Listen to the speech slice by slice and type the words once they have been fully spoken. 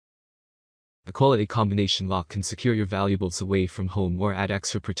A quality combination lock can secure your valuables away from home or add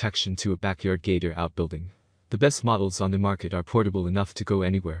extra protection to a backyard gate or outbuilding. The best models on the market are portable enough to go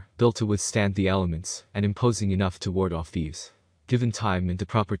anywhere, built to withstand the elements, and imposing enough to ward off thieves. Given time and the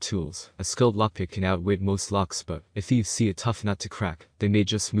proper tools, a skilled lockpick can outwit most locks, but if thieves see a tough nut to crack, they may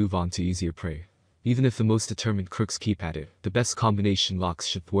just move on to easier prey. Even if the most determined crooks keep at it, the best combination locks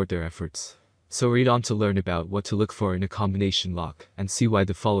should thwart their efforts. So read on to learn about what to look for in a combination lock, and see why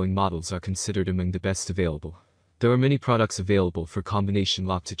the following models are considered among the best available. There are many products available for combination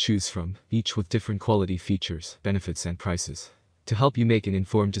lock to choose from, each with different quality features, benefits and prices. To help you make an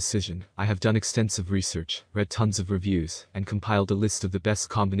informed decision, I have done extensive research, read tons of reviews, and compiled a list of the best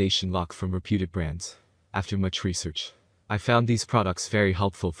combination lock from reputed brands. After much research, I found these products very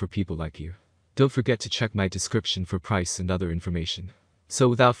helpful for people like you. Don't forget to check my description for price and other information. So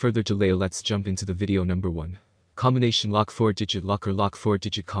without further delay, let's jump into the video. Number 1. Combination lock 4-digit lock or lock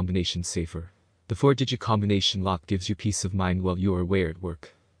 4-digit combination safer. The 4-digit combination lock gives you peace of mind while you are away at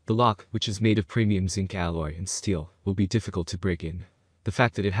work. The lock, which is made of premium zinc alloy and steel, will be difficult to break in. The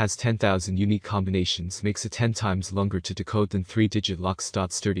fact that it has 10,000 unique combinations makes it 10 times longer to decode than 3-digit locks.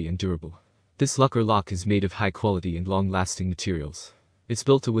 Sturdy and durable. This lock or lock is made of high quality and long-lasting materials. It's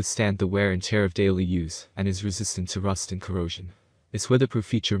built to withstand the wear and tear of daily use, and is resistant to rust and corrosion. Its weatherproof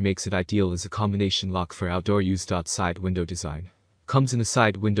feature makes it ideal as a combination lock for outdoor use. Side window design. Comes in a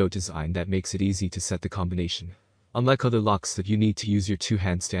side window design that makes it easy to set the combination. Unlike other locks that you need to use your two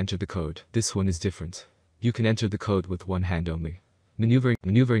hands to enter the code, this one is different. You can enter the code with one hand only.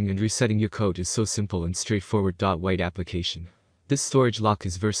 Maneuvering and resetting your code is so simple and straightforward. Wide application. This storage lock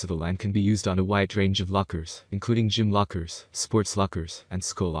is versatile and can be used on a wide range of lockers, including gym lockers, sports lockers, and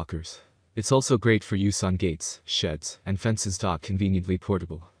school lockers. It's also great for use on gates, sheds, and fences. Conveniently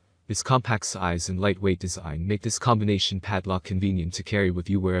portable. Its compact size and lightweight design make this combination padlock convenient to carry with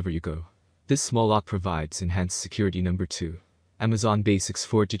you wherever you go. This small lock provides enhanced security. Number 2. Amazon Basics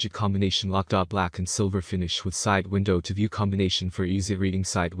 4-digit combination lock. Black and silver finish with side window to view combination for easy reading.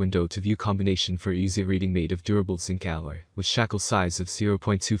 Side window to view combination for easy reading, made of durable zinc alloy, with shackle size of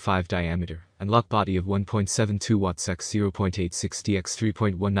 0.25 diameter, and lock body of 1.72 watts x 0.86 dx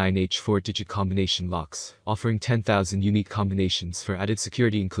 3.19 H. 4-digit combination locks, offering 10,000 unique combinations for added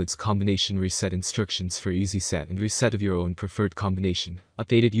security. Includes combination reset instructions for easy set and reset of your own preferred combination.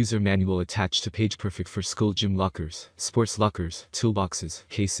 Updated user manual attached to page, perfect for school gym lockers, sports lockers, toolboxes,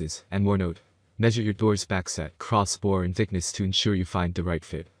 cases, and more. Note: measure your door's backset, cross bore and thickness to ensure you find the right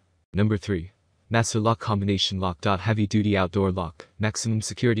fit. Number 3. Master Lock combination lock. Heavy duty outdoor lock. Maximum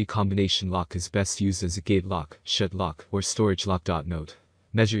security combination lock is best used as a gate lock, shed lock, or storage lock. Note: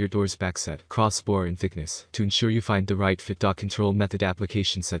 measure your door's backset, cross bore and thickness to ensure you find the right fit. Control method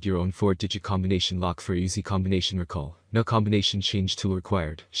application. Set your own 4-digit combination lock for easy combination recall. No combination change tool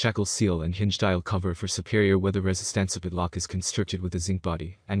required. Shackle seal and hinge dial cover for superior weather resistance. Padlock is constructed with a zinc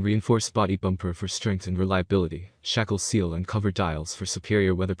body and reinforced body bumper for strength and reliability. Shackle seal and cover dials for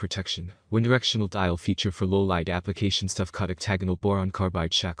superior weather protection. One directional dial feature for low light applications. Tough cut octagonal boron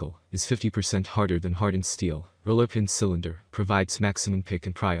carbide shackle is 50% harder than hardened steel. Roller pin cylinder provides maximum pick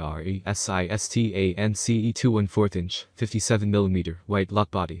and pry. RESISTANCE 2 1/4 inch, 57 mm white lock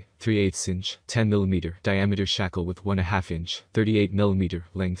body, 3/8 inch, 10 mm diameter shackle with 1/2 inch, 38 mm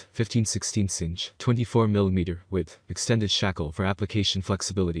length, 15/16 inch, 24 mm width, extended shackle for application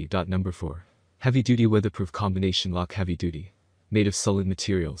flexibility. Number 4. Heavy duty weatherproof combination lock. Heavy duty. Made of solid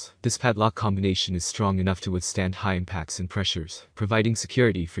materials, this padlock combination is strong enough to withstand high impacts and pressures, providing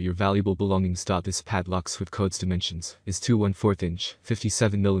security for your valuable belongings. This padlock's with codes dimensions is 2 1/4 inch,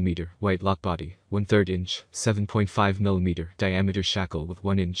 57 mm white lock body, 1/3 inch, 7.5 mm diameter shackle with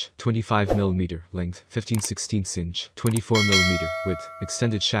 1 inch, 25 mm length, 15/16 inch, 24 mm width,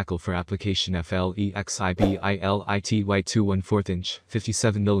 extended shackle for application. FLEXIBILITY 2 1/4 inch,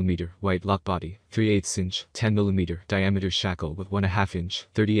 57 mm white lock body, 3/8 inch, 10 mm diameter shackle with 1/2 inch,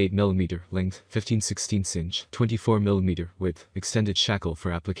 38 mm length, 15/16 inch, 24 mm width, extended shackle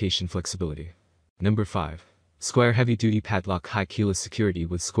for application flexibility. Number 5. Square heavy duty padlock. High keyless security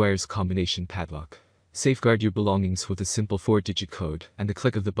with Square's combination padlock. Safeguard your belongings with a simple 4-digit code and the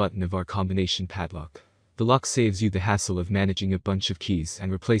click of the button of our combination padlock. The lock saves you the hassle of managing a bunch of keys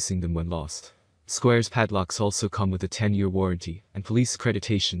and replacing them when lost. Square's padlocks also come with a 10-year warranty and police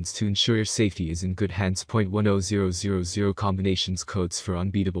accreditations to ensure your safety is in good hands. .10000 combinations codes for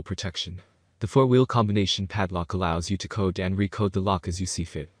unbeatable protection. The 4-wheel combination padlock allows you to code and recode the lock as you see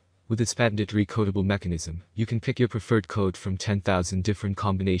fit. With its patented recodable mechanism, you can pick your preferred code from 10,000 different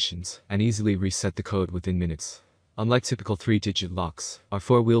combinations and easily reset the code within minutes. Unlike typical 3-digit locks, our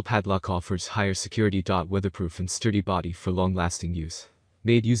 4-wheel padlock offers higher security. Weatherproof and sturdy body for long-lasting use.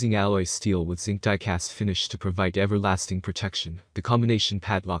 Made using alloy steel with zinc die-cast finish to provide everlasting protection, the combination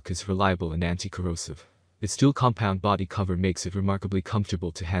padlock is reliable and anti-corrosive. Its dual compound body cover makes it remarkably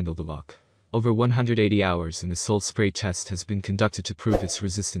comfortable to handle the lock. Over 180 hours and a sole spray test has been conducted to prove its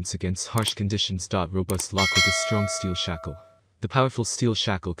resistance against harsh conditions. Robust lock with a strong steel shackle. The powerful steel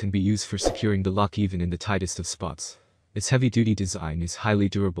shackle can be used for securing the lock even in the tightest of spots. Its heavy-duty design is highly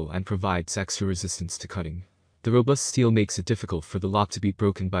durable and provides extra resistance to cutting. The robust steel makes it difficult for the lock to be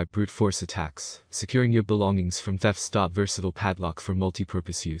broken by brute force attacks, securing your belongings from thefts. Versatile padlock for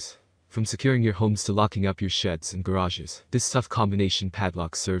multi-purpose use. From securing your homes to locking up your sheds and garages, this tough combination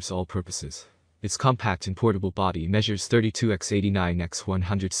padlock serves all purposes. Its compact and portable body measures 32x89 x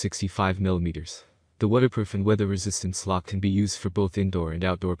 165 mm. The waterproof and weather-resistant lock can be used for both indoor and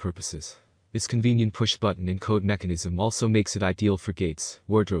outdoor purposes. Its convenient push-button and code mechanism also makes it ideal for gates,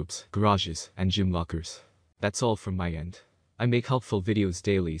 wardrobes, garages, and gym lockers. That's all from my end. I make helpful videos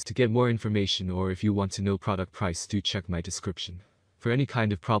daily. To get more information or if you want to know product price, do check my description. For any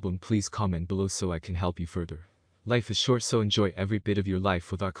kind of problem, please comment below so I can help you further. Life is short, so enjoy every bit of your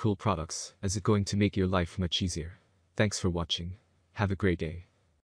life with our cool products, as it's going to make your life much easier. Thanks for watching. Have a great day.